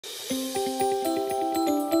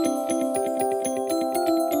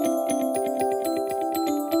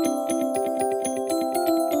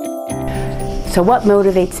So what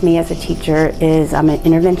motivates me as a teacher is I'm an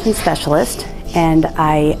intervention specialist, and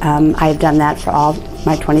I've done that for all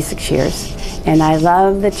my 26 years. And I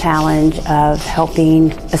love the challenge of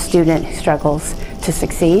helping a student who struggles to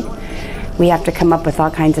succeed. We have to come up with all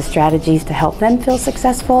kinds of strategies to help them feel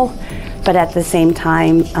successful, but at the same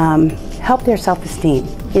time, help their self-esteem.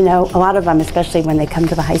 You know, a lot of them, especially when they come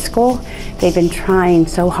to the high school, they've been trying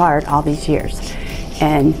so hard all these years.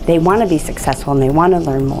 And they want to be successful and they want to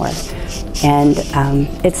learn more. And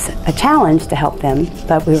it's a challenge to help them,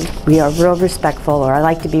 but we are real respectful, or I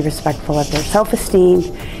like to be respectful of their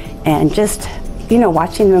self-esteem, and just, you know,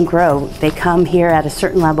 watching them grow. They come here at a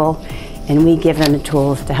certain level, and we give them the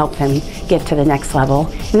tools to help them get to the next level,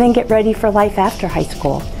 and then get ready for life after high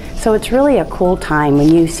school. So it's really a cool time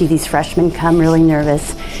when you see these freshmen come really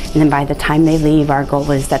nervous, and then by the time they leave, our goal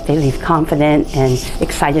is that they leave confident and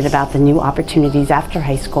excited about the new opportunities after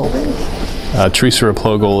high school. Theresa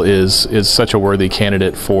Replogle is such a worthy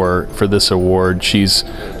candidate for this award. She's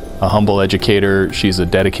a humble educator, she's a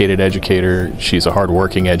dedicated educator, she's a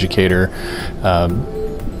hardworking educator.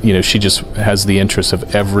 You know, she just has the interests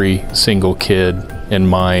of every single kid in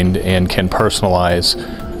mind and can personalize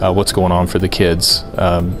what's going on for the kids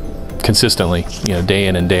consistently, you know, day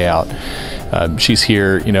in and day out. She's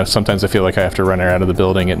here, you know, sometimes I feel like I have to run her out of the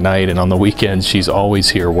building at night, and on the weekends she's always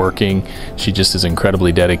here working. She just is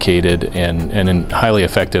incredibly dedicated and highly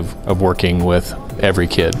effective of working with every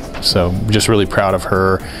kid. So just really proud of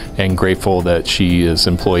her and grateful that she is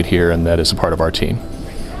employed here and that is a part of our team.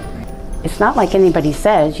 It's not like anybody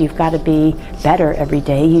says you've got to be better every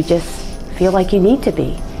day. You just feel like you need to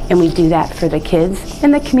be. And we do that for the kids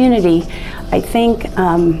and the community. I think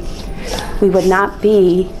we would not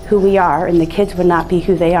be who we are, and the kids would not be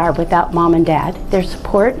who they are without mom and dad, their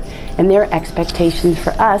support and their expectations for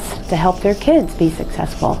us to help their kids be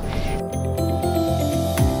successful.